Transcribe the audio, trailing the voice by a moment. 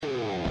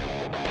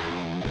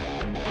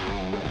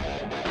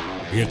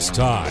It's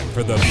time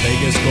for the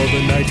Vegas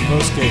Golden Knights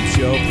postgame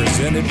show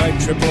presented by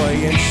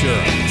AAA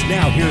Insurance.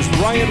 Now here's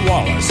Ryan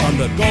Wallace on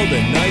the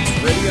Golden Knights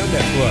Radio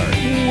Network.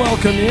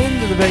 Welcome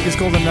in to the Vegas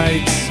Golden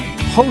Knights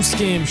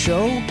postgame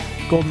show.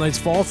 Golden Knights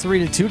fall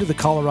 3-2 to the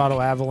Colorado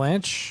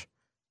Avalanche.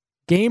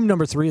 Game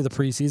number 3 of the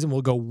preseason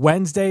will go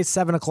Wednesday,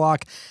 7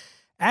 o'clock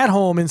at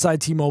home inside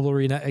T-Mobile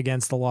Arena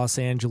against the Los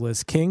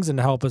Angeles Kings. And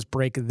to help us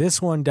break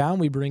this one down,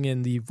 we bring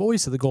in the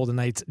voice of the Golden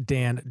Knights,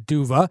 Dan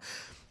Duva.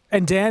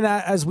 And Dan,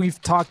 as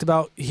we've talked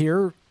about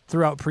here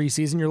throughout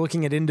preseason, you're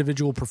looking at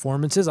individual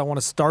performances. I want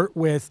to start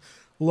with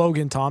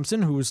Logan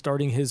Thompson, who was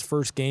starting his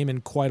first game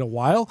in quite a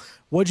while.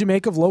 What'd you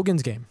make of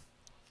Logan's game?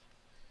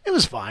 It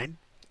was fine.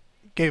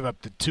 Gave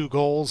up the 2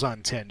 goals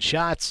on 10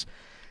 shots,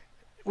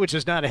 which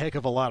is not a heck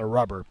of a lot of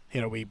rubber. You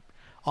know, we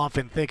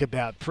often think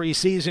about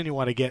preseason. You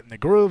want to get in the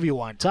groove. You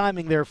want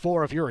timing.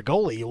 Therefore, if you're a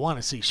goalie, you want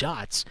to see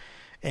shots.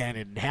 And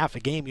in half a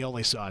game, you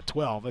only saw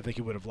 12. I think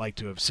you would have liked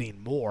to have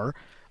seen more.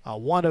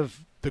 One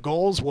of the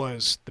goals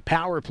was the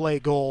power play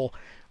goal,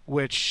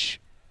 which,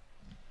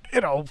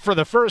 you know, for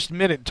the first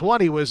minute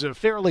 20 was a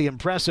fairly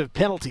impressive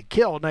penalty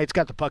kill. Knights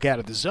got the puck out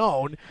of the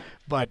zone,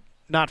 but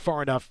not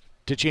far enough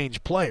to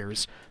change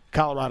players.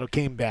 Colorado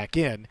came back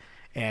in,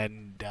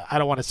 and I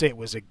don't want to say it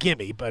was a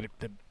gimme, but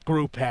the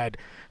group had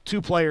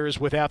 2 players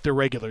without their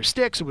regular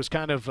sticks. It was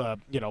kind of,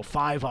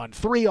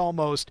 5-on-3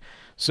 almost,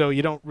 so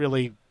you don't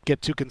really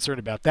get too concerned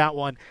about that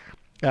one.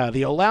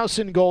 The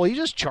Olausson goal, he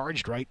just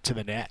charged right to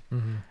the net.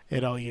 Mm-hmm. You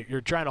know,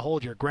 you're trying to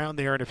hold your ground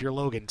there, and if you're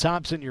Logan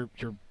Thompson, you're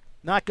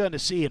not going to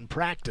see in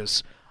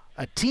practice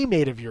a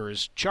teammate of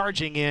yours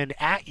charging in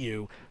at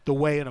you the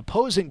way an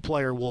opposing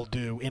player will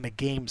do in a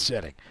game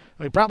setting.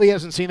 He probably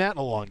hasn't seen that in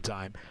a long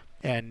time,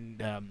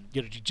 and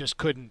you just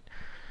couldn't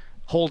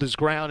hold his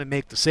ground and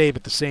make the save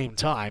at the same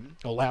time.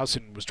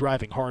 Olausson was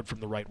driving hard from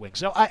the right wing,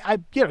 so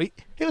it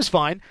was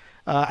fine.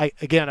 I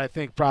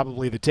think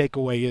probably the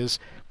takeaway is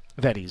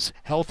that he's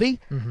healthy,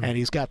 and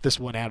he's got this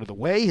one out of the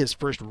way, his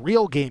first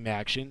real game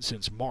action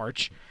since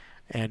March,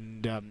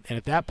 and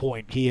at that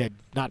point he had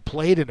not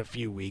played in a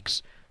few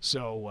weeks.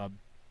 So,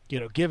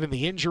 given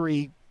the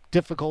injury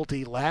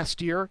difficulty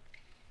last year,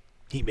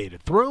 he made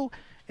it through,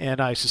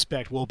 and I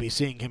suspect we'll be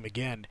seeing him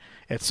again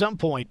at some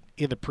point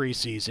in the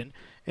preseason.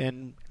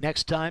 And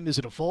next time, is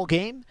it a full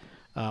game?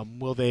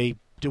 Will they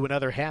do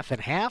another half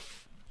and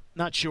half?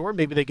 Not sure.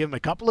 Maybe they give him a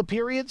couple of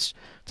periods.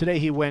 Today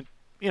he went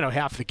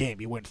half the game.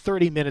 He went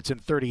 30 minutes and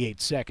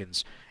 38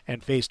 seconds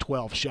and faced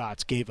 12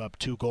 shots, gave up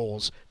 2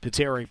 goals.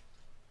 Piteri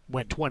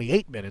went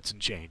 28 minutes and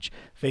change,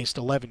 faced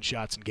 11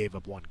 shots and gave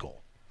up 1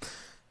 goal.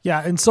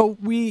 Yeah, and so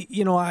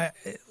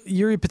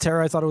Yuri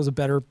Piteri, I thought it was a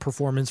better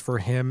performance for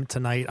him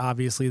tonight,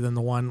 obviously, than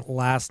the one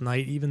last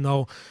night, even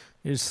though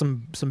there's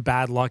some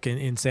bad luck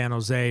in San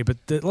Jose. But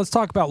let's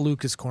talk about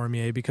Lucas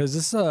Cormier, because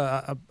this is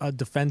a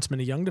defenseman,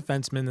 a young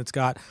defenseman that's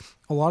got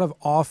a lot of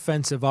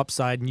offensive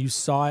upside, and you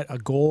saw it, a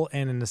goal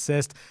and an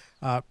assist.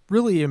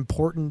 Really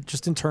important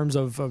just in terms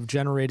of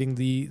generating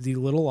the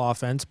little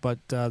offense, but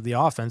the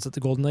offense that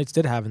the Golden Knights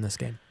did have in this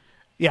game.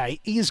 Yeah,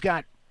 he's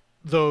got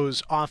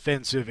those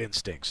offensive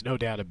instincts, no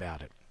doubt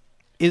about it.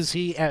 Is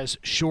he as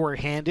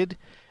sure-handed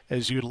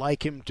as you'd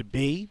like him to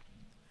be?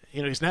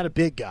 He's not a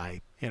big guy.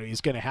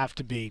 He's going to have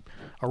to be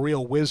a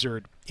real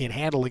wizard in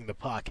handling the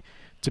puck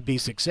to be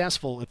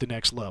successful at the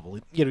next level.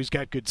 He's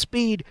got good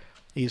speed.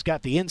 He's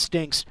got the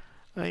instincts.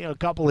 A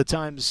couple of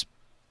times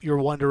you're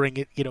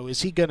wondering,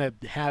 is he going to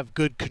have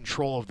good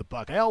control of the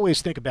puck? I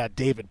always think about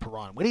David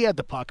Perron. When he had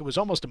the puck, it was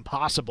almost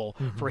impossible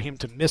for him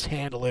to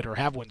mishandle it or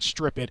have one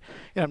strip it.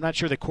 I'm not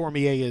sure that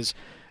Cormier is,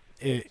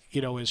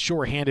 as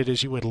sure-handed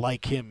as you would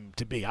like him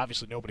to be.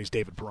 Obviously, nobody's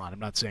David Perron. I'm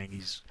not saying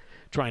he's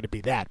trying to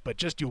be that,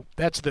 but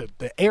that's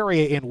the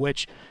area in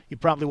which you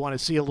probably want to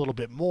see a little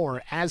bit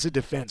more as a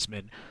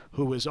defenseman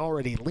who is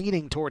already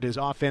leaning toward his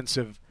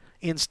offensive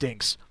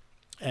instincts,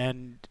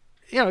 and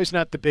he's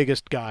not the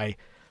biggest guy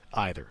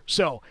either.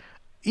 So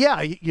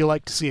yeah, you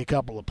like to see a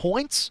couple of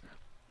points,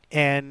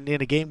 and in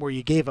a game where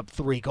you gave up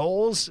 3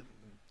 goals,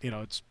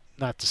 it's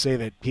not to say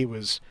that he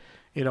was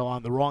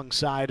on the wrong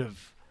side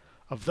of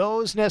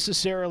those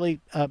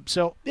necessarily.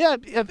 So yeah,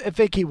 I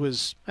think he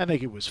was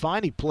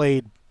fine. He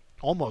played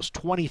almost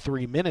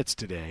 23 minutes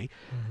today,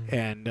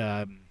 and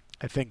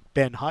I think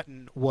Ben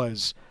Hutton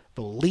was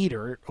the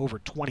leader, over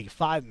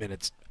 25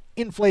 minutes.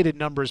 Inflated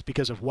numbers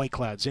because of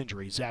Whitecloud's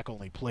injury. Zach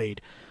only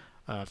played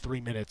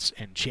 3 minutes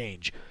and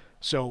change.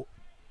 So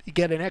you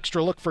get an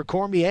extra look for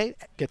Cormier,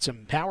 get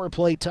some power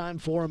play time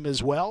for him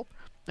as well.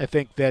 I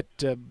think that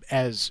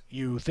as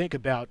you think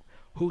about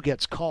who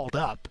gets called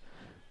up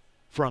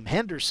from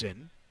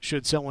Henderson,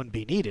 should someone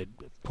be needed,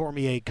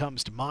 Cormier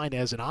comes to mind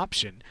as an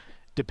option,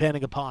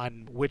 depending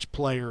upon which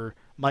player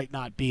might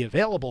not be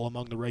available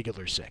among the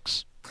regular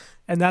 6.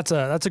 And that's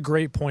a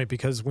great point,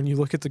 because when you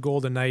look at the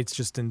Golden Knights,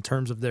 just in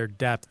terms of their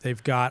depth,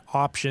 they've got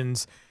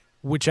options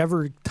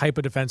whichever type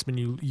of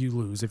defenseman you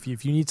lose. If you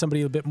need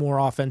somebody a bit more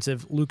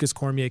offensive, Lucas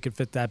Cormier could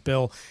fit that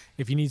bill.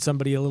 If you need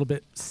somebody a little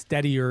bit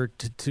steadier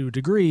to a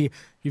degree,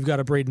 you've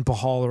got a Braden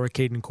Pahal or a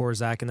Caden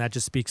Korzak, and that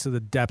just speaks to the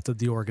depth of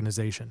the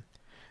organization.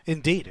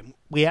 Indeed. And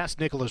we asked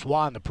Nicholas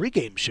Waugh in the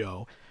pregame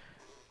show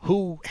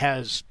who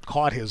has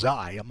caught his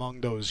eye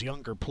among those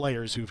younger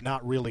players who've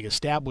not really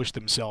established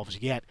themselves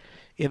yet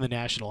in the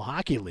National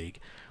Hockey League.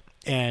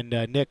 And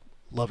Nick,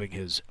 loving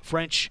his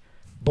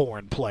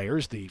French-born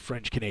players, the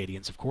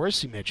French-Canadians, of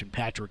course, he mentioned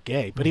Patrick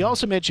Gay. But he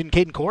also mentioned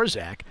Caden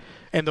Korzak.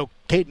 And though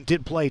Caden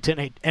did play 10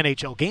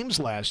 NHL games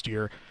last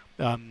year,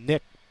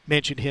 Nick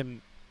mentioned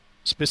him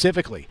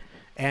specifically.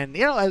 And,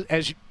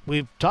 as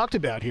we've talked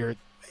about here,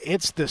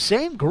 it's the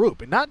same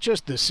group, and not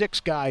just the 6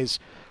 guys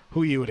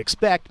who you would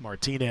expect,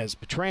 Martinez,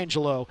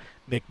 Pietrangelo,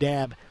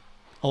 McNabb,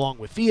 along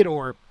with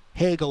Theodore,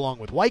 Haig along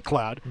with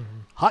Whitecloud.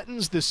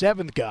 Hutton's the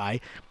 7th guy.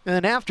 And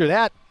then after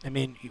that, I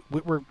mean,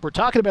 we're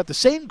talking about the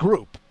same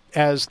group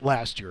as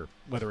last year,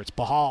 whether it's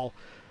Bahal,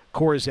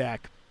 Korzak,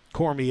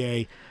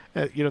 Cormier.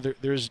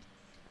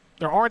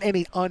 There aren't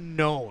any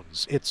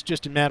unknowns. It's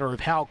just a matter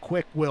of how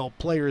quick will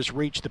players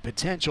reach the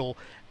potential,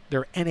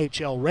 their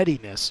NHL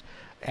readiness,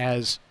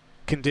 as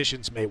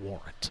conditions may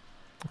warrant.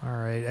 All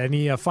right.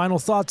 Any final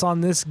thoughts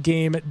on this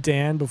game,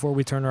 Dan, before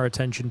we turn our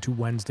attention to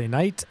Wednesday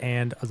night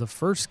and the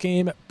first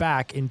game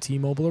back in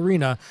T-Mobile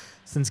Arena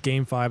since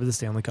Game 5 of the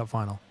Stanley Cup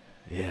Final?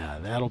 Yeah,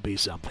 that'll be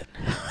something.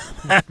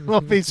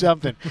 That'll be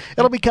something.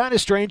 It'll be kind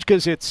of strange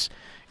because it's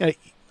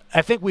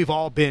I think we've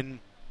all been,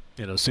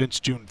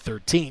 since June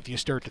 13th, you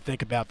start to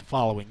think about the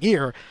following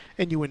year,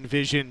 and you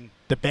envision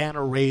the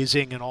banner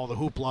raising and all the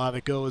hoopla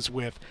that goes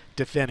with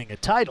defending a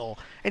title,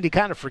 and you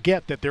kind of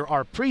forget that there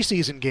are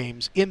preseason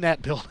games in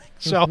that building.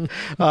 So,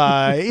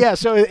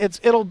 so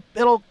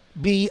it'll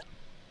be,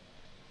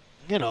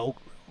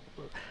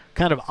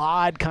 kind of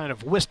odd, kind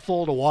of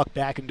wistful to walk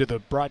back into the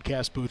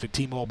broadcast booth at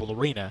T-Mobile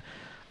Arena.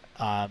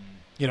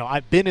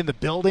 I've been in the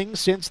building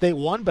since they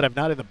won, but I'm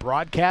not in the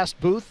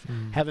broadcast booth.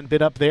 Haven't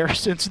been up there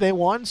since they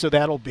won, so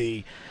that'll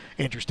be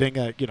interesting.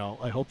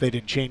 I hope they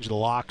didn't change the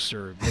locks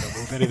or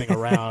move anything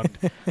around.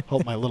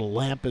 Hope my little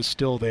lamp is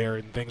still there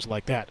and things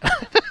like that.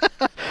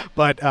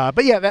 But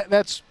yeah,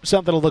 that's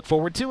something to look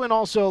forward to, and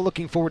also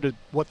looking forward to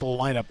what the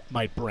lineup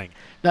might bring.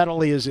 Not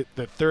only is it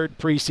the 3rd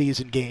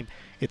preseason game,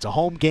 it's a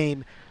home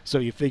game, so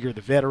you figure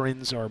the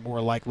veterans are more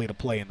likely to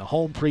play in the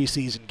home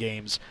preseason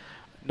games.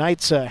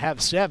 Knights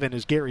have 7,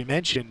 as Gary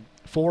mentioned.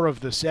 4 of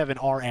the 7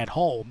 are at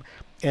home,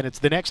 and it's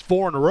the next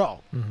 4 in a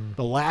row.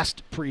 The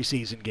last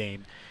preseason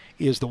game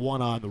is the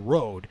one on the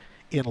road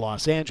in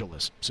Los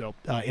Angeles. So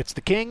it's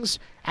the Kings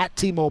at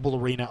T-Mobile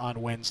Arena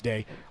on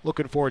Wednesday.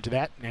 Looking forward to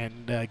that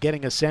and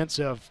getting a sense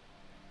of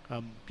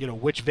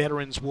which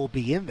veterans will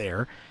be in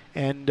there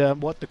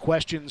and what the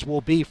questions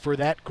will be for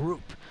that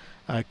group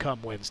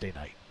come Wednesday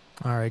night.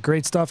 All right,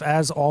 great stuff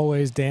as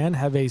always, Dan.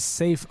 Have a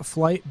safe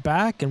flight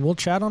back, and we'll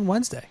chat on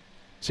Wednesday.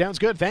 Sounds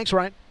good. Thanks,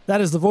 Ryan. That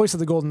is the voice of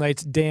the Golden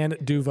Knights, Dan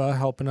Duva,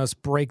 helping us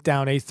break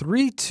down a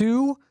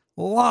 3-2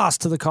 loss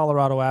to the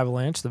Colorado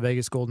Avalanche. The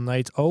Vegas Golden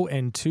Knights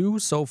 0-2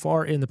 so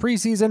far in the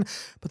preseason,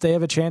 but they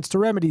have a chance to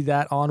remedy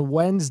that on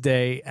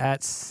Wednesday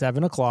at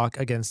 7 o'clock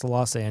against the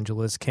Los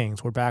Angeles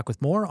Kings. We're back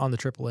with more on the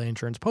AAA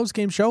Insurance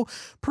Postgame Show,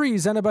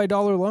 presented by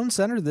Dollar Loan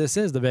Center. This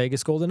is the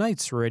Vegas Golden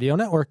Knights Radio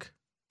Network.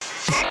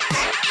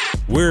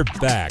 We're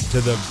back to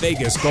the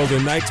Vegas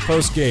Golden Knights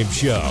postgame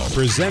show,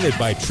 presented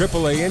by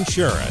AAA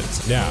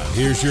Insurance. Now,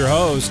 here's your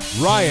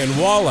host, Ryan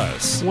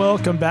Wallace.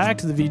 Welcome back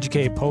to the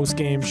VGK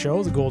postgame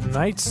show. The Golden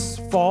Knights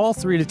fall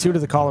 3-2 to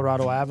the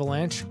Colorado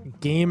Avalanche.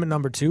 Game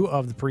number 2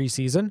 of the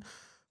preseason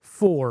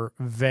for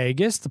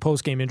Vegas. The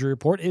postgame injury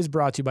report is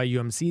brought to you by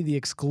UMC, the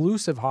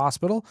exclusive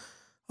hospital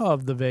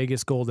of the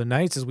Vegas Golden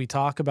Knights. As we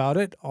talk about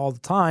it all the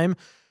time,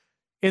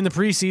 in the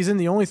preseason,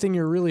 the only thing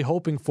you're really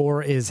hoping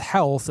for is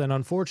health, and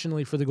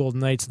unfortunately for the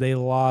Golden Knights, they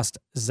lost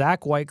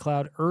Zach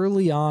Whitecloud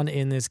early on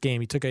in this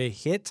game. He took a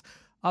hit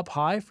up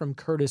high from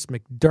Curtis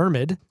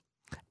McDermott,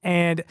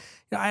 and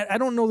I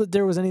don't know that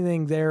there was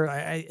anything there.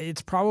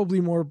 It's probably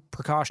more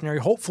precautionary.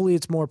 Hopefully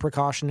it's more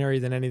precautionary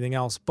than anything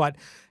else, but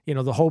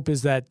the hope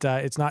is that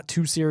it's not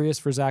too serious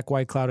for Zach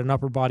Whitecloud, an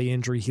upper body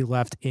injury he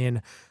left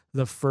in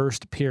the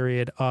first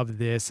period of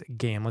this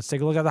game. Let's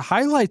take a look at the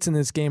highlights in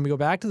this game. We go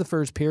back to the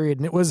first period,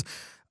 and it was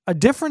a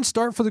different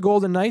start for the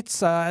Golden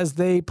Knights as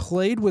they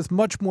played with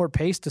much more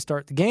pace to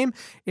start the game.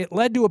 It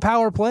led to a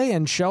power play,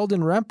 and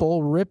Sheldon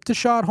Rempel ripped a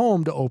shot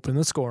home to open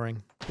the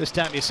scoring. This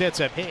time he sets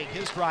up Haig.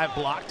 His drive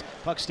blocked.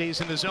 Puck stays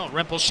in the zone.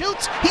 Rempel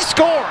shoots. He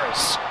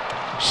scores!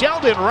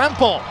 Sheldon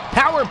Rempel,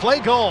 power play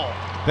goal.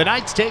 The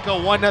Knights take a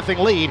 1-0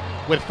 lead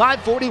with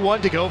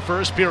 5:41 to go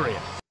first period.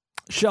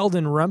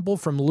 Sheldon Rempel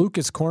from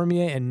Lucas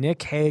Cormier and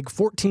Nick Haig.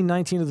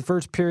 14-19 of the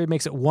first period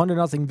makes it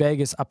 1-0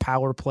 Vegas, a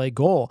power play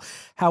goal.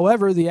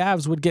 However, the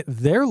Avs would get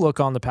their look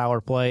on the power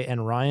play,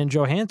 and Ryan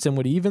Johansson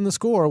would even the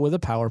score with a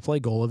power play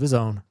goal of his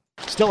own.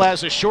 Still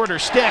has a shorter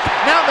stick.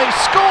 Now they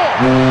score!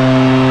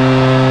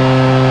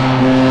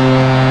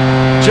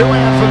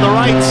 Johan from the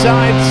right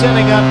side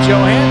setting up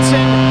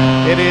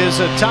Johansson. It is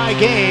a tie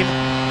game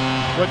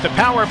with the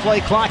power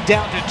play clock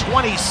down to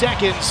 20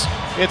 seconds.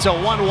 It's a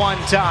 1-1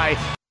 tie.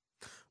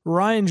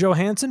 Ryan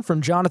Johansson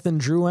from Jonathan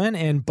Drouin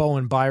and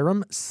Bowen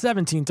Byram.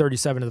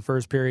 17:37 of the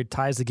first period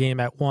ties the game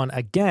at 1.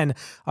 Again,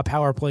 a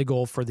power play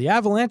goal for the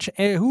Avalanche,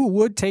 who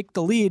would take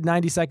the lead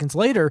 90 seconds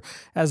later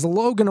as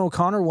Logan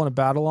O'Connor won a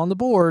battle on the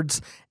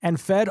boards and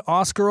fed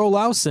Oscar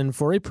Olausson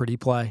for a pretty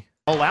play.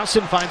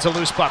 Olausson finds a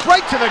loose puck.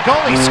 Right to the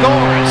goal, he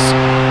scores!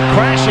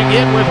 Crashing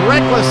in with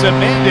reckless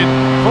abandon.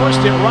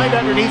 Forced it right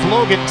underneath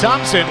Logan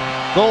Thompson.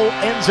 Goal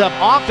ends up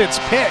off its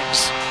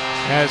pegs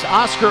as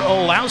Oscar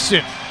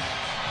Olausson,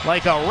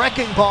 like a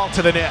wrecking ball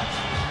to the net,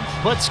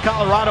 puts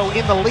Colorado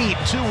in the lead,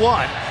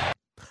 2-1.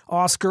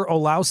 Oscar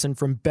Olausson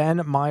from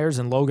Ben Myers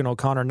and Logan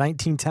O'Connor,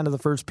 19:10 of the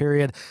first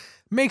period,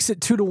 makes it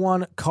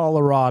 2-1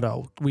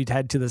 Colorado. We'd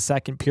head to the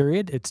second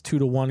period. It's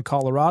 2-1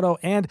 Colorado,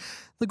 and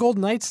the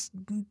Golden Knights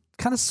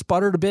kind of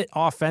sputtered a bit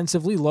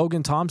offensively.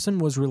 Logan Thompson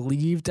was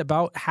relieved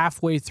about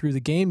halfway through the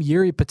game.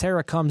 Jiri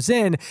Patera comes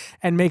in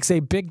and makes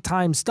a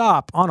big-time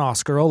stop on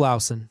Oscar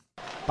Olausson.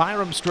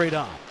 Byram straight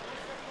on.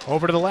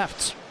 Over to the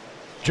left.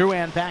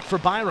 Drouin back for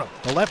Byram.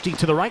 The lefty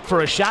to the right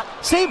for a shot.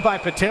 Saved by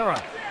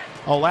Patera.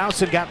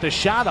 Olausson got the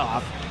shot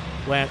off.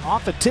 Went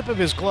off the tip of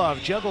his glove.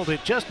 Juggled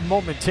it just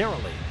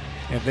momentarily.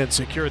 And then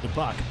secured the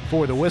puck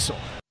for the whistle.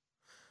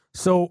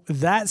 So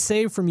that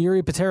save from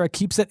Jiri Patera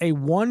keeps it a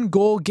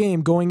 1-goal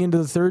game going into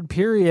the third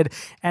period.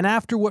 And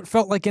after what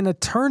felt like an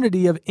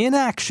eternity of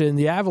inaction,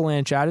 the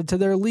Avalanche added to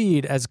their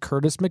lead as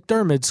Curtis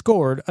McDermott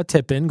scored a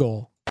tip-in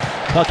goal.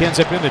 Puck ends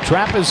up in the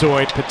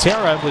trapezoid.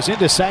 Patera was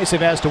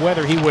indecisive as to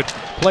whether he would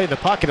play the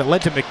puck, and it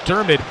led to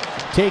McDermott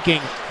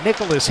taking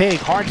Nicholas Hague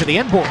hard to the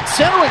end board.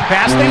 Centering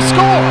pass, they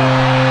score!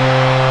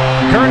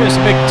 Curtis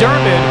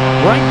McDermott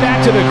right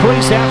back to the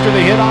crease after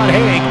the hit on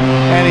Hague,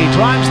 and he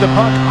drives the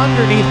puck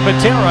underneath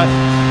Patera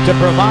to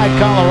provide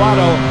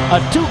Colorado a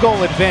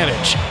 2-goal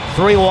advantage.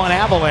 3-1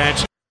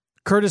 Avalanche.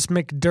 Curtis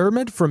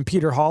McDermott from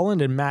Peter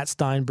Holland and Matt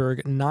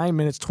Steinberg, 9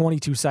 minutes,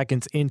 22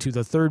 seconds into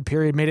the third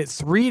period, made it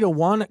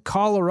 3-1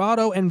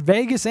 Colorado, and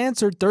Vegas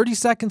answered 30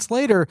 seconds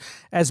later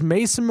as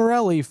Mason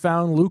Morelli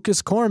found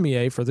Lucas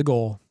Cormier for the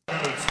goal.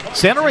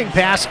 Centering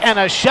pass and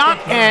a shot,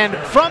 and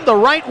from the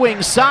right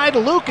wing side,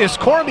 Lucas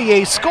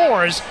Cormier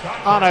scores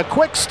on a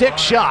quick stick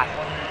shot.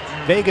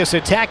 Vegas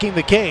attacking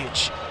the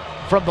cage.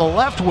 From the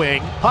left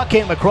wing, puck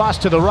came across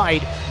to the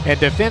right, and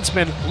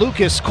defenseman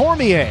Lucas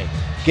Cormier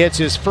gets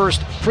his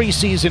first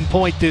preseason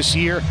point this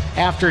year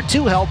after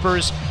 2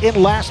 helpers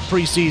in last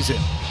preseason.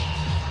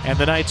 And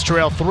the Knights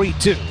trail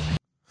 3-2.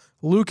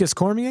 Lucas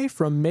Cormier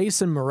from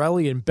Mason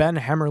Morelli and Ben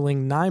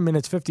Hemmerling, 9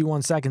 minutes,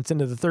 51 seconds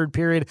into the third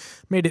period,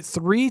 made it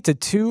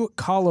 3-2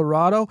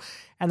 Colorado.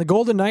 And the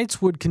Golden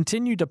Knights would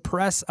continue to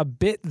press a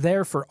bit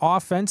there for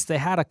offense. They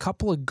had a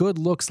couple of good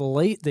looks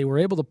late. They were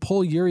able to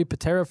pull Jiri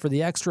Patera for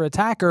the extra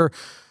attacker.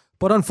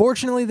 But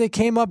unfortunately, they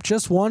came up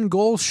just 1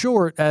 goal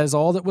short, as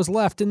all that was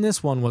left in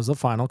this one was the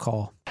final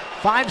call.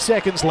 5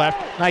 seconds left.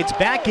 Knights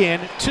back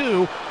in.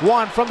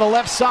 2-1 from the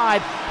left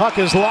side. Puck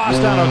is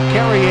lost on a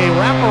Carrier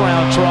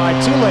wraparound try.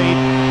 Too late.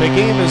 The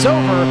game is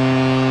over.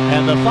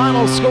 And the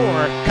final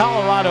score,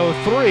 Colorado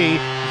 3,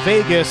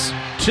 Vegas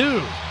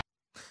 2.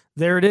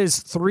 There it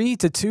is,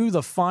 3-2,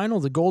 the final.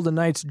 The Golden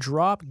Knights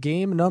drop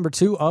game number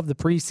 2 of the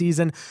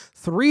preseason,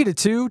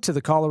 3-2 to the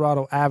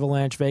Colorado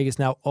Avalanche. Vegas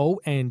now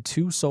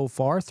 0-2 so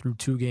far through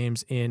 2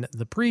 games in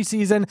the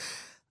preseason.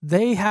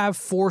 They have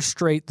 4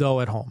 straight, though,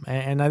 at home,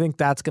 and I think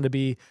that's going to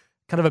be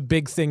kind of a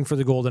big thing for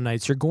the Golden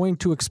Knights. You're going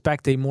to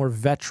expect a more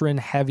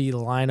veteran-heavy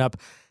lineup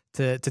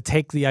to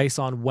take the ice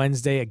on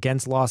Wednesday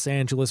against Los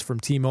Angeles from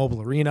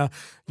T-Mobile Arena.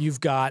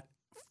 You've got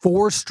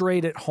 4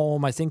 straight at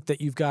home. I think that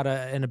you've got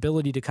an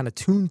ability to kind of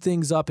tune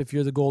things up if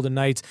you're the Golden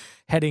Knights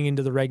heading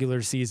into the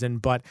regular season.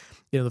 But,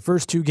 the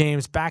first 2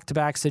 games,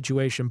 back-to-back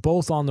situation,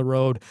 both on the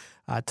road.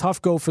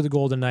 Tough go for the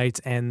Golden Knights,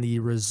 and the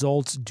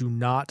results do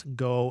not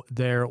go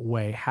their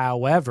way.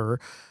 However,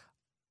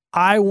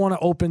 I want to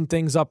open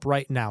things up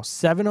right now.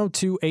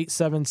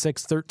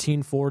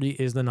 702-876-1340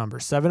 is the number.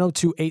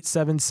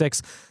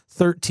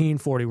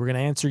 702-876-1340. We're going to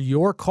answer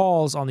your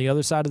calls on the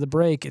other side of the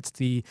break. It's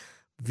the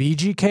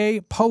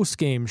VGK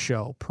Postgame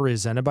Show,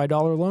 presented by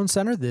Dollar Loan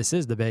Center. This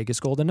is the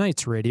Vegas Golden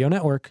Knights Radio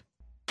Network.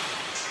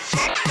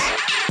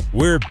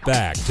 We're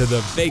back to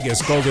the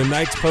Vegas Golden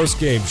Knights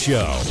Postgame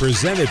Show,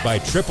 presented by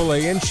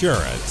AAA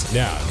Insurance.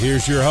 Now,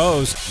 here's your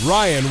host,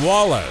 Ryan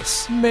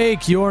Wallace.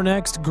 Make your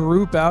next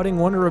group outing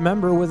one to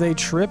remember with a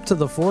trip to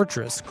the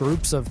Fortress.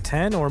 Groups of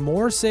 10 or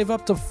more save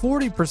up to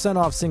 40%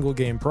 off single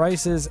game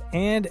prices,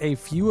 and a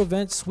few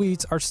event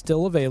suites are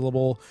still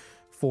available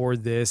for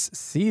this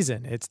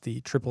season. It's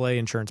the AAA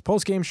Insurance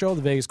Postgame Show.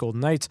 The Vegas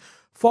Golden Knights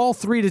fall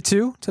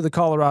 3-2 to the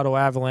Colorado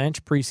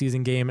Avalanche.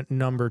 Preseason game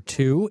number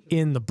 2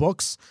 in the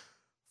books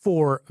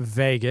for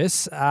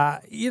Vegas.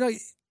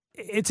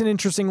 It's an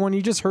interesting one.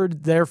 You just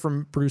heard there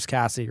from Bruce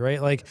Cassidy, right?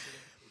 Like,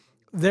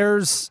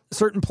 there's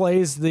certain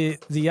plays. The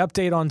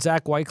update on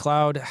Zach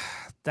Whitecloud,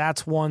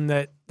 that's one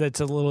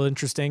that's a little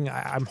interesting.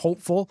 I'm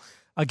hopeful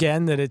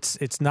again that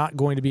it's not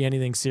going to be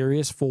anything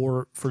serious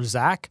for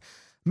Zach.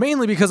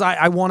 mainly because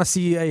I want to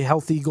see a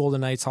healthy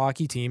Golden Knights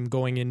hockey team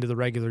going into the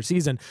regular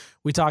season.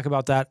 We talk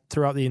about that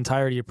throughout the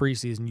entirety of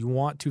preseason. You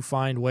want to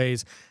find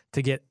ways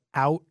to get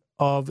out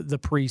of the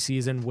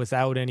preseason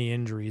without any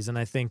injuries. And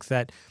I think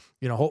that,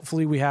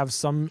 hopefully we have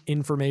some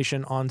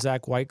information on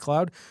Zach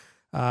Whitecloud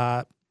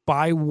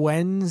by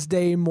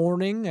Wednesday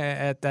morning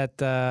at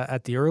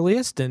the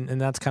earliest. And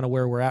that's kind of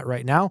where we're at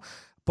right now.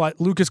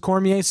 But Lucas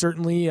Cormier,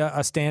 certainly a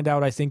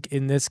standout, I think,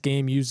 in this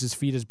game, used his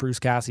feet, as Bruce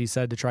Cassidy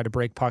said, to try to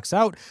break pucks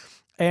out.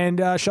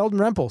 And Sheldon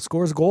Rempel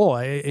scores a goal.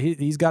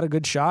 He's got a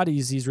good shot.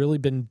 He's really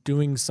been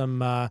doing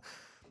some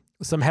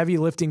heavy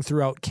lifting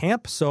throughout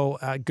camp. So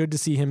good to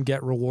see him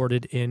get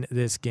rewarded in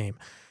this game.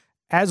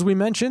 As we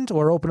mentioned,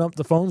 we're opening up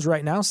the phones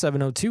right now.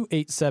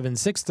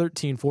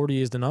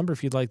 702-876-1340 is the number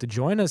if you'd like to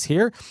join us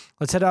here.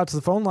 Let's head out to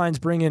the phone lines,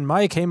 bring in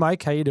Mike. Hey,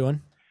 Mike, how you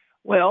doing?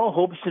 Well,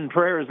 hopes and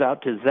prayers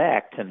out to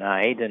Zach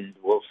tonight, and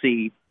we'll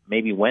see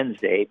maybe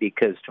Wednesday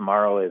because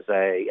tomorrow is,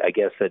 I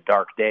guess, a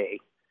dark day.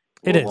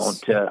 We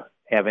won't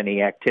have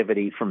any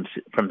activity from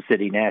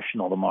City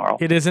National tomorrow.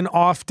 It is an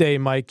off day,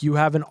 Mike. You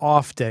have an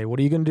off day. What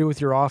are you going to do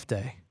with your off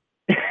day?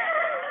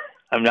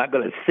 I'm not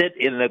going to sit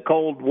in the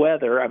cold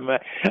weather. I'm going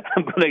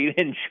to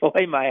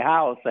enjoy my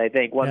house, I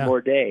think, one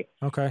more day.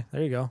 Okay,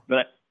 there you go.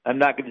 But I'm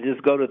not going to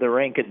just go to the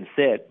rink and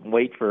sit and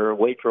wait for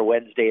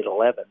Wednesday at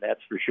 11,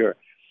 that's for sure.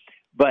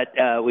 But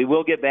we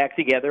will get back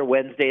together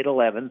Wednesday at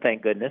 11,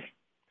 thank goodness.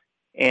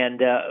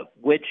 And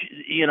which,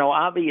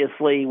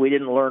 obviously we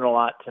didn't learn a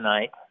lot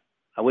tonight.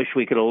 I wish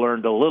we could have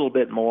learned a little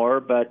bit more,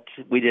 but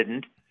we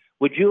didn't.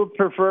 Would you have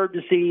preferred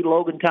to see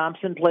Logan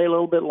Thompson play a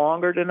little bit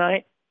longer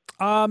tonight?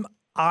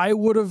 I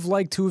would have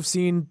liked to have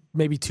seen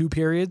maybe 2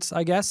 periods,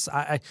 I guess.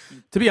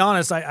 To be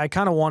honest, I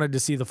kind of wanted to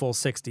see the full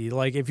 60.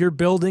 Like, if you're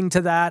building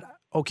to that,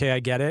 okay, I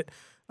get it.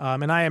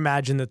 And I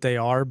imagine that they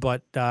are,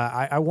 but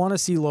I want to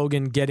see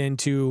Logan get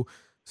into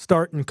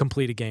start and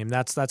complete a game.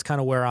 That's kind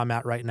of where I'm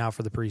at right now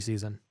for the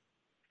preseason.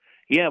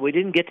 Yeah, we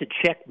didn't get to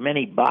check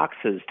many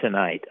boxes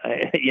tonight.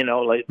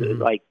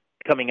 Like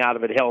coming out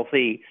of it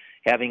healthy,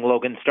 having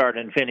Logan start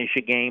and finish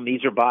a game.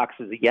 These are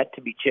boxes yet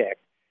to be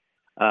checked.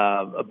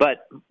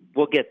 But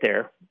we'll get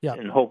there,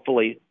 and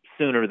hopefully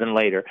sooner than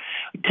later.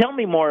 Tell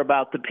me more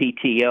about the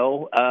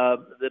PTO.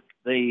 That's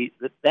the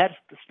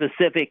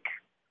specific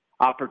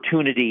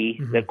opportunity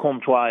that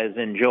Comtois is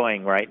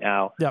enjoying right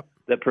now. Yep.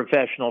 The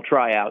professional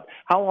tryout.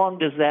 How long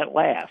does that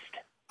last?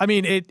 I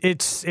mean,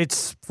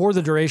 it's for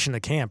the duration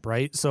of camp,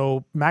 right?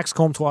 So Max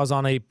Comtois is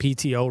on a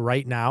PTO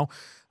right now,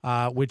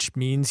 which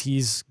means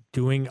he's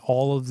doing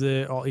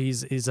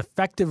he's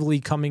effectively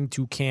coming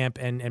to camp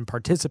and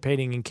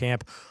participating in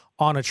camp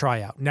on a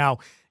tryout. Now,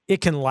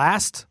 it can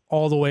last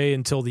all the way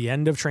until the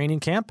end of training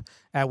camp,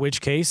 at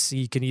which case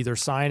he can either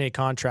sign a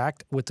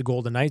contract with the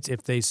Golden Knights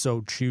if they so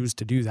choose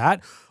to do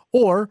that,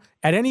 or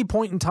at any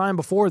point in time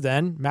before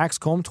then, Max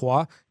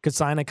Comtois could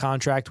sign a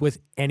contract with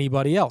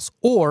anybody else,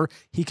 or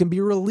he can be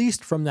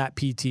released from that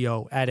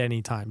PTO at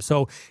any time.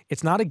 So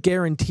it's not a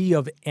guarantee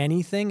of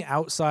anything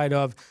outside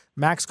of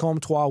Max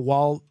Comtois,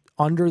 while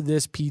under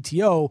this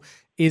PTO,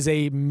 is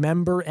a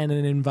member and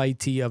an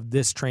invitee of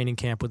this training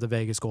camp with the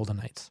Vegas Golden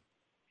Knights.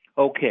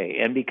 Okay,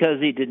 and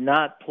because he did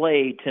not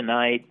play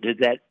tonight, did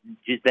that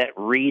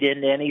read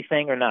into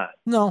anything or not?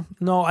 No.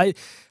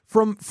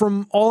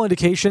 From all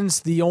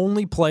indications, the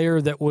only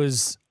player that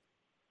was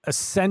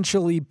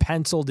essentially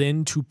penciled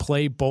in to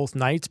play both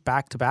nights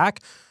back to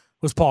back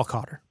was Paul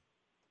Cotter.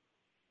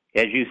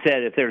 As you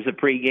said, if there's a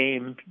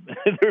preseason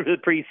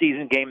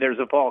game, there's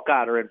a Paul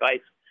Cotter and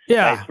vice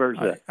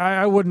versa.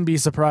 I wouldn't be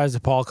surprised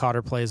if Paul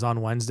Cotter plays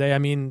on Wednesday. I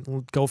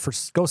mean, go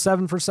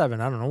 7 for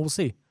 7. I don't know. We'll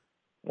see.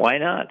 Why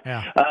not?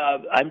 Yeah.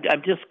 I'm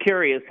just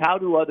curious. How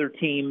do other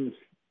teams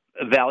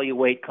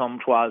evaluate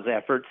Comtois'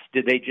 efforts?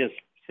 Do they just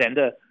do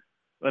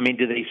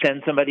they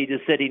send somebody to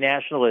City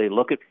National? Do they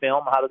look at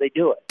film? How do they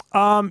do it?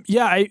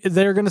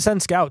 They're going to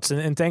send scouts.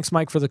 And thanks,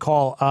 Mike, for the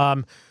call.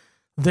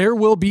 There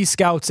will be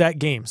scouts at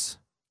games,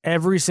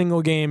 every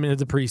single game in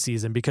the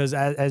preseason, because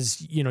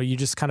as you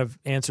just kind of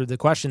answered the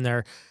question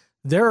there.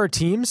 There are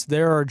teams,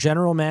 there are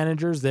general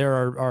managers, there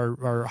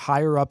are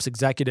higher-ups,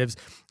 executives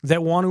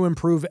that want to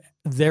improve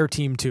their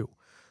team too.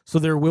 So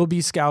there will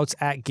be scouts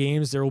at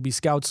games. There will be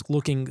scouts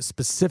looking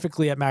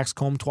specifically at Max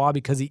Comtois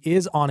because he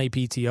is on a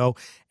PTO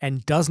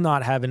and does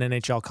not have an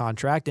NHL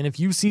contract. And if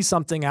you see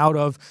something out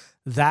of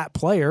that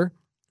player,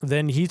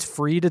 then he's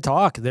free to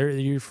talk.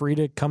 You're free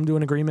to come to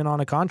an agreement on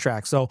a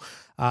contract. So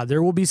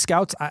there will be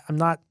scouts. I'm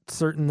not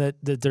certain that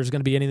there's going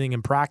to be anything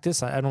in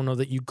practice. I don't know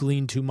that you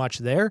glean too much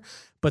there,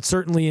 but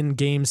certainly in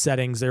game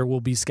settings, there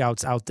will be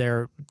scouts out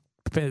there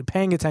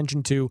paying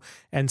attention to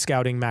and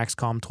scouting Max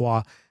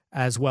Comtois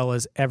as well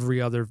as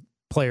every other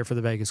player for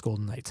the Vegas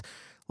Golden Knights.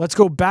 Let's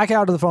go back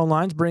out to the phone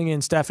lines. Bring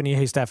in Stephanie.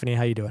 Hey, Stephanie,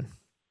 how you doing?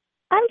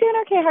 I'm doing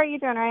okay. How are you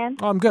doing, Ryan?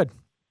 Oh, I'm good.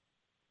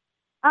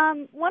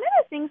 One of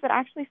the things that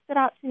actually stood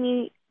out to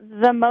me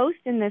the most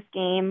in this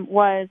game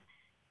was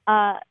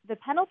the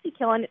penalty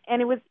kill, and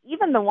it was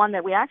even the one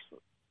that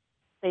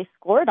they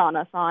scored on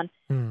us on.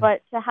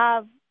 But to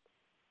have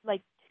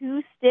like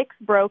 2 sticks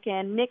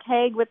broken, Nick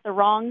Hague with the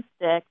wrong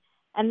stick,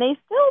 and they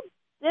still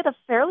did a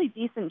fairly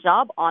decent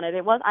job on it.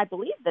 I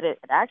believe that it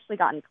had actually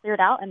gotten cleared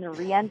out, and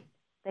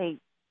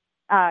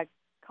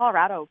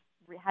Colorado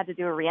had to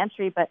do a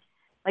reentry, but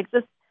like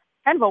just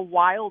kind of a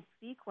wild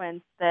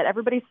sequence that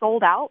everybody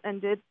sold out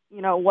and did,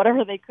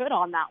 whatever they could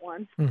on that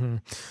one. Mm-hmm.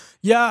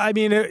 Yeah, I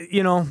mean,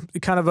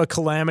 kind of a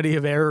calamity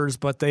of errors,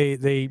 but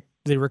they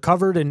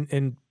recovered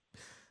and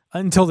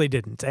until they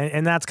didn't.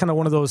 And that's kind of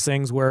one of those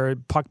things where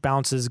puck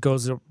bounces,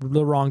 goes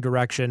the wrong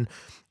direction,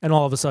 and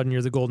all of a sudden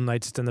you're the Golden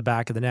Knights, it's in the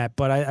back of the net.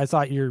 But I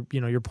thought your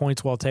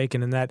point's well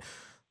taken in that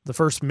the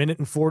first minute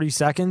and 40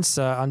 seconds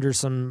under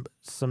some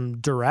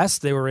duress,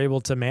 they were able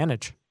to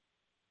manage.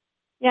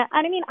 Yeah,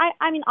 and I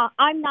mean,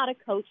 I'm not a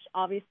coach,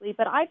 obviously,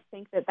 but I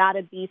think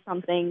that'd be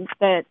something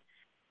that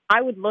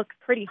I would look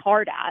pretty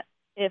hard at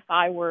if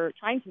I were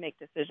trying to make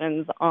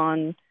decisions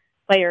on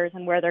players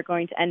and where they're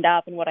going to end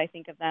up and what I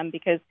think of them.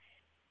 Because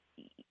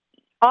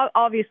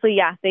obviously,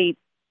 yeah, it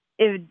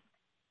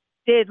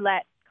did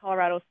let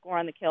Colorado score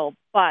on the kill,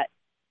 but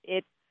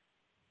it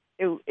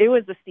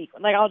was a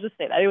sequence. Like, I'll just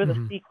say that it was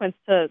a sequence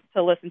to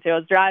listen to. I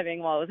was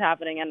driving while it was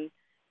happening, and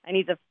I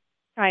need to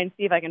try and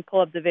see if I can pull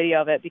up the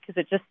video of it because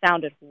it just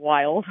sounded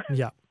wild.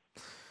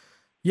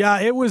 Yeah,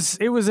 it was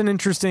an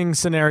interesting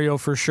scenario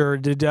for sure.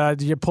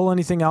 Did you pull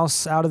anything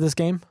else out of this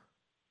game?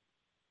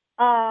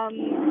 I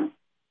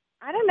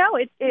don't know.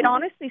 It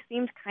honestly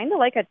seemed kind of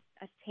like a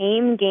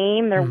tame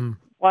game. There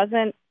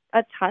wasn't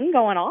a ton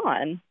going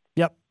on.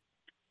 Yep,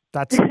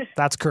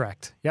 that's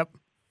correct. Yep.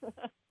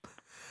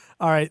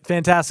 All right,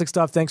 fantastic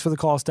stuff. Thanks for the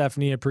call,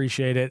 Stephanie.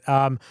 Appreciate it.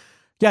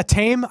 Yeah,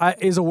 tame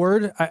is a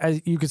word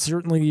you could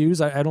certainly use.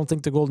 I don't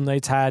think the Golden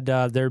Knights had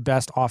their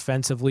best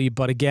offensively,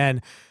 but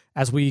again,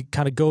 as we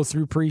kind of go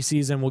through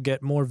preseason, we'll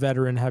get more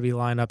veteran-heavy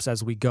lineups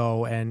as we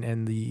go,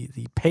 and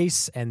the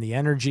pace and the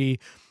energy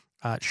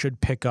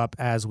should pick up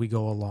as we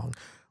go along.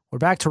 We're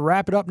back to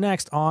wrap it up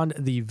next on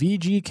the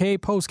VGK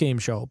postgame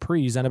show,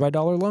 presented by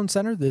Dollar Loan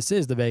Center. This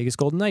is the Vegas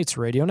Golden Knights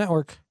Radio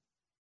Network.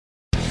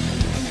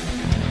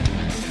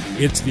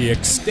 It's the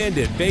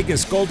extended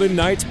Vegas Golden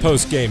Knights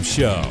postgame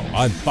show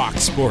on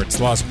Fox Sports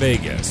Las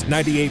Vegas,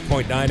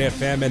 98.9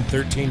 FM and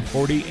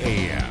 1340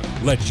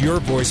 AM. Let your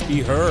voice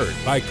be heard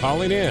by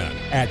calling in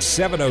at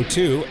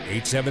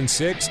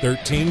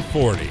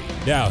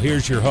 702-876-1340. Now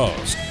here's your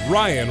host,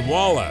 Ryan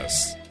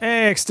Wallace.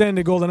 Hey,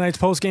 extended Golden Knights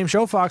postgame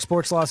show, Fox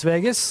Sports Las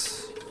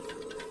Vegas.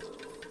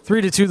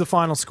 3-2 the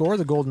final score.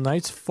 The Golden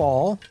Knights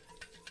fall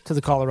to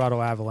the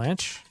Colorado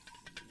Avalanche.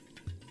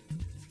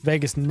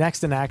 Vegas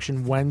next in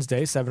action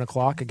Wednesday, 7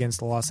 o'clock against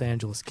the Los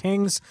Angeles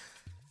Kings.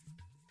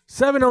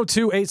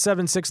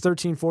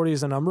 702-876-1340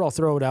 is the number. I'll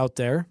throw it out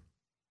there.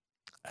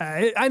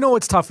 I know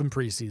it's tough in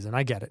preseason.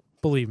 I get it.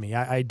 Believe me,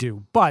 I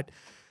do. But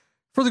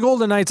for the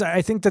Golden Knights,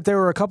 I think that there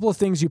were a couple of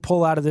things you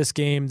pull out of this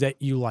game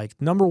that you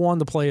liked. Number one,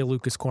 the play of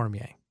Lucas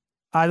Cormier.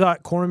 I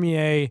thought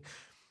Cormier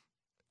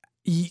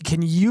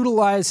can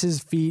utilize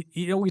his feet.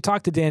 We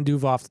talked to Dan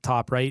Duva off the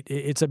top, right?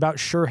 It's about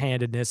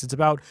sure-handedness. It's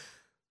about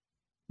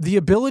the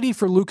ability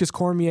for Lucas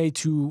Cormier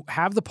to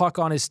have the puck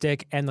on his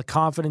stick and the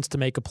confidence to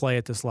make a play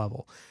at this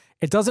level.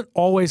 It doesn't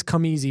always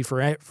come easy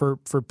for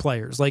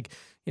players. Like,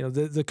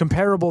 the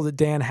comparable that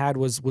Dan had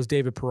was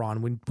David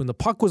Perron. When the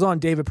puck was on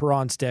David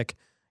Perron's stick,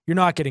 you're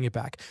not getting it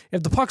back.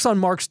 If the puck's on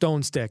Mark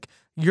Stone's stick,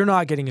 you're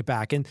not getting it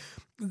back. And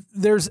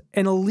there's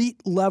an elite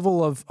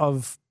level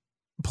of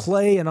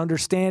play and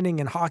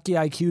understanding and hockey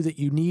IQ that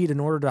you need in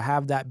order to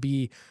have that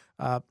be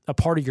a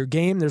part of your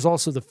game. There's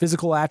also the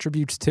physical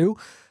attributes too.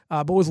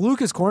 But with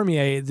Lucas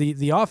Cormier,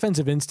 the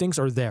offensive instincts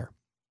are there.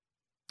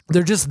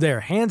 They're just there.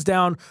 Hands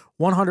down,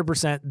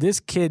 100%. This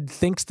kid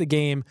thinks the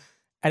game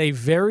at a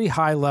very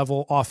high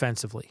level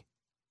offensively.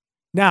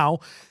 Now,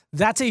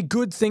 that's a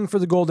good thing for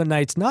the Golden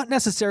Knights, not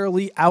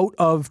necessarily out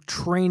of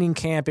training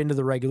camp into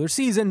the regular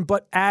season,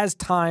 but as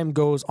time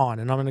goes on,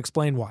 and I'm going to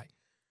explain why.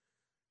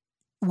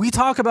 We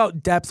talk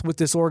about depth with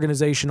this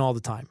organization all the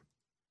time.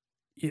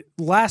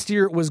 Last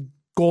year, it was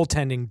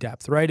goaltending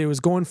depth, right? It was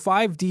going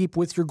 5 deep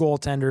with your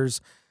goaltenders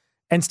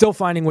and still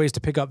finding ways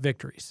to pick up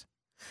victories.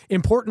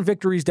 Important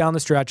victories down the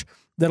stretch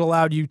that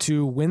allowed you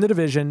to win the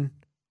division,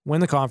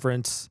 win the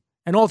conference,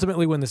 and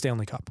ultimately win the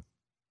Stanley Cup,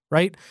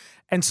 right?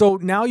 And so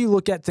now you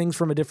look at things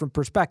from a different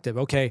perspective.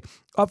 Okay,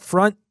 up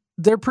front,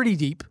 they're pretty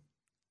deep.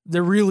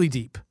 They're really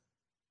deep.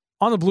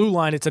 On the blue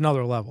line, it's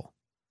another level.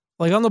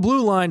 Like on the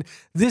blue line,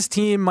 this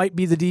team might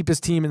be the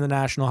deepest team in the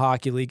National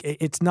Hockey League.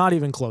 It's not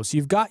even close.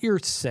 You've got your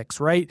 6,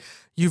 right?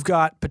 You've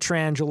got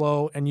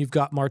Pietrangelo and you've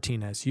got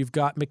Martinez. You've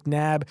got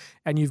McNabb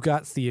and you've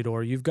got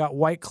Theodore. You've got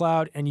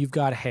Whitecloud and you've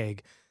got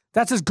Haig.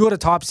 That's as good a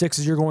top 6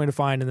 as you're going to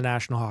find in the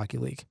National Hockey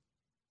League.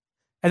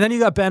 And then you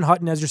got Ben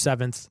Hutton as your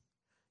 7th.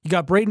 You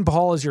got Braden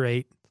Pahal as your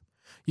 8th.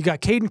 You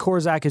got Caden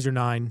Korzak as your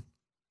 9.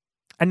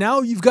 And now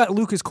you've got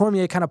Lucas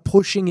Cormier kind of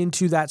pushing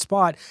into that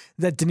spot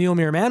that Daniil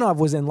Miramanov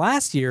was in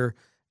last year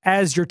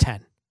as your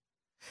 10.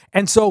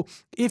 And so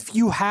if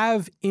you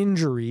have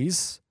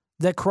injuries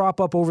that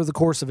crop up over the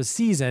course of a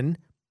season,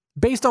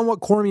 based on what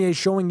Cormier is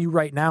showing you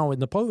right now in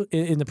the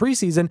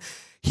preseason,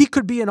 he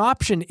could be an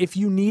option if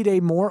you need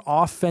a more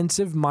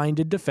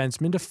offensive-minded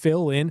defenseman to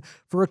fill in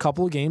for a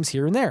couple of games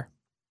here and there.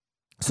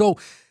 So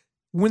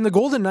when the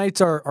Golden Knights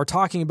are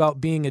talking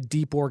about being a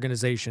deep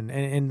organization,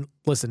 and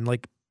listen,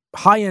 like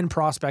high-end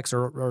prospects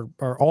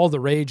are all the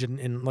rage,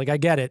 and like I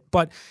get it,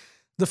 but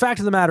the fact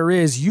of the matter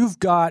is you've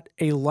got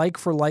a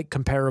like-for-like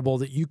comparable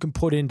that you can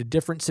put into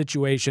different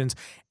situations,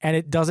 and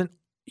it doesn't,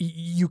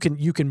 you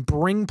can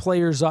bring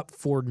players up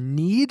for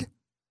need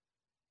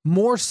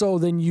more so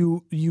than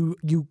you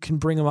can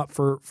bring them up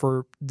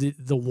for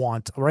the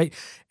want, right?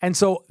 And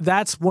so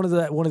that's one of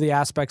the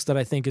aspects that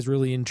I think is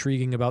really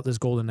intriguing about this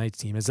Golden Knights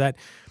team is that,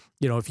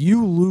 you know, if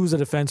you lose a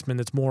defenseman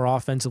that's more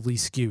offensively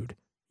skewed,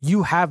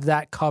 you have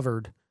that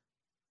covered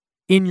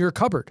in your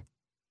cupboard.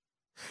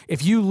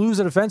 If you lose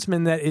a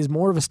defenseman that is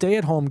more of a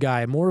stay-at-home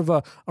guy, more of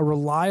a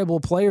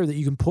reliable player that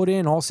you can put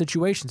in all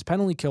situations,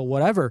 penalty kill,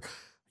 whatever,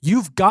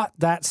 you've got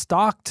that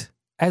stocked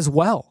as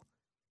well.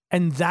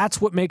 And that's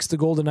what makes the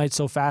Golden Knights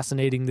so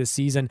fascinating this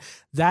season.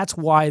 That's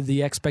why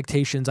the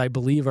expectations, I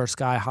believe, are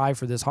sky high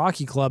for this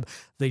hockey club.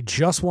 They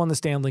just won the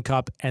Stanley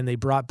Cup, and they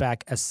brought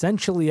back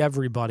essentially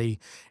everybody,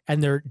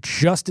 and they're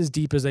just as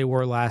deep as they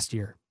were last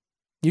year.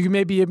 You can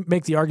maybe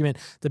make the argument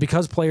that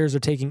because players are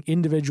taking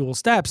individual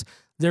steps,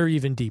 they're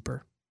even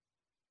deeper.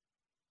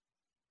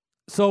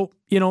 So,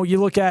 you know, you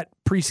look at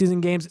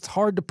preseason games, it's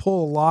hard to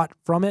pull a lot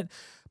from it,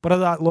 but I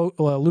thought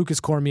Lucas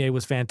Cormier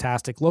was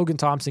fantastic. Logan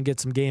Thompson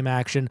gets some game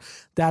action.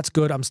 That's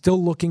good. I'm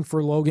still looking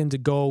for Logan to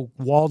go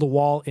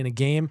wall-to-wall in a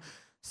game.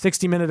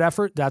 60-minute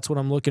effort, that's what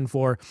I'm looking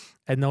for,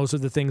 and those are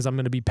the things I'm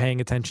going to be paying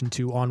attention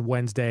to on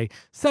Wednesday,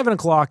 7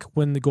 o'clock,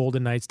 when the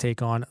Golden Knights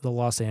take on the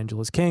Los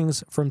Angeles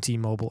Kings from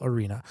T-Mobile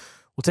Arena.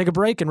 We'll take a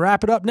break and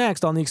wrap it up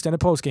next on the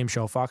Extended Postgame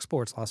Show, Fox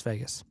Sports Las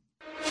Vegas.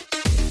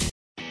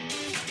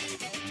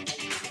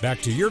 Back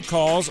to your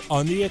calls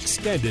on the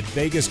Extended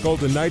Vegas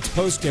Golden Knights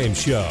postgame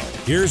show.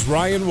 Here's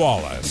Ryan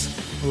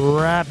Wallace.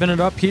 Wrapping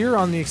it up here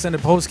on the Extended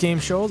Postgame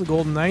Show. The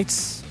Golden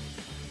Knights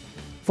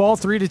fall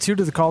 3-2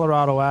 to the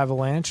Colorado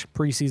Avalanche.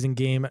 Preseason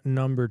game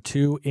number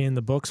 2 in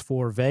the books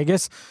for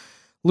Vegas.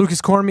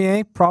 Lucas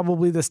Cormier,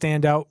 probably the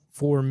standout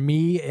for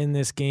me in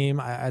this game.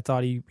 I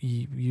thought he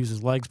used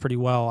his legs pretty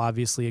well.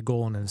 Obviously, a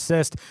goal and an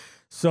assist.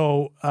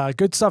 So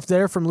good stuff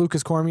there from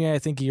Lucas Cormier. I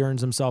think he earns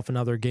himself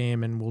another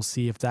game, and we'll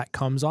see if that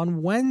comes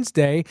on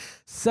Wednesday,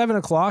 7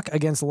 o'clock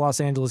against the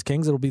Los Angeles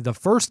Kings. It'll be the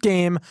first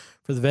game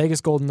for the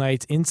Vegas Golden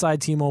Knights inside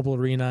T-Mobile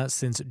Arena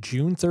since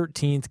June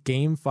 13th,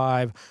 Game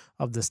 5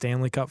 of the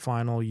Stanley Cup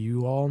Final.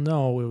 You all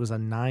know it was a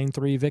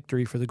 9-3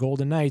 victory for the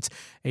Golden Knights,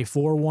 a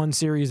 4-1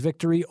 series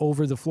victory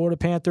over the Florida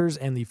Panthers,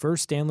 and the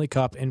first Stanley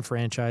Cup in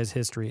franchise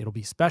history. It'll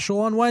be special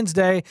on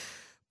Wednesday,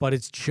 but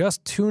it's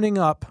just tuning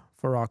up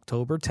for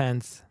October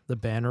 10th, the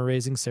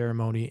banner-raising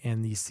ceremony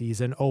and the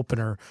season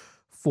opener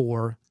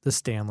for the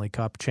Stanley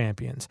Cup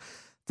champions.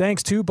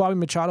 Thanks to Bobby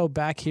Machado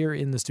back here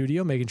in the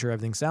studio, making sure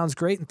everything sounds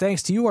great. And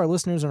thanks to you, our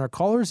listeners and our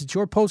callers. It's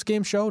your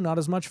post-game show. Not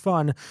as much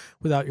fun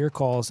without your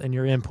calls and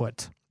your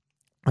input.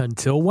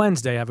 Until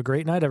Wednesday, have a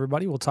great night,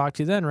 everybody. We'll talk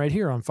to you then right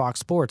here on Fox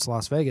Sports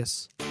Las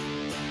Vegas.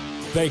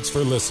 Thanks for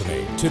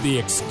listening to the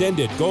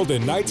Extended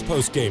Golden Knights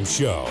postgame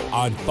show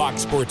on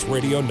Fox Sports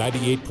Radio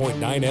 98.9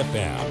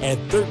 FM and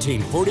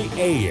 1340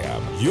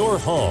 AM. Your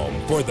home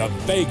for the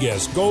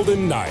Vegas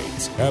Golden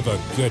Knights. Have a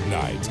good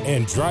night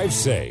and drive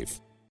safe.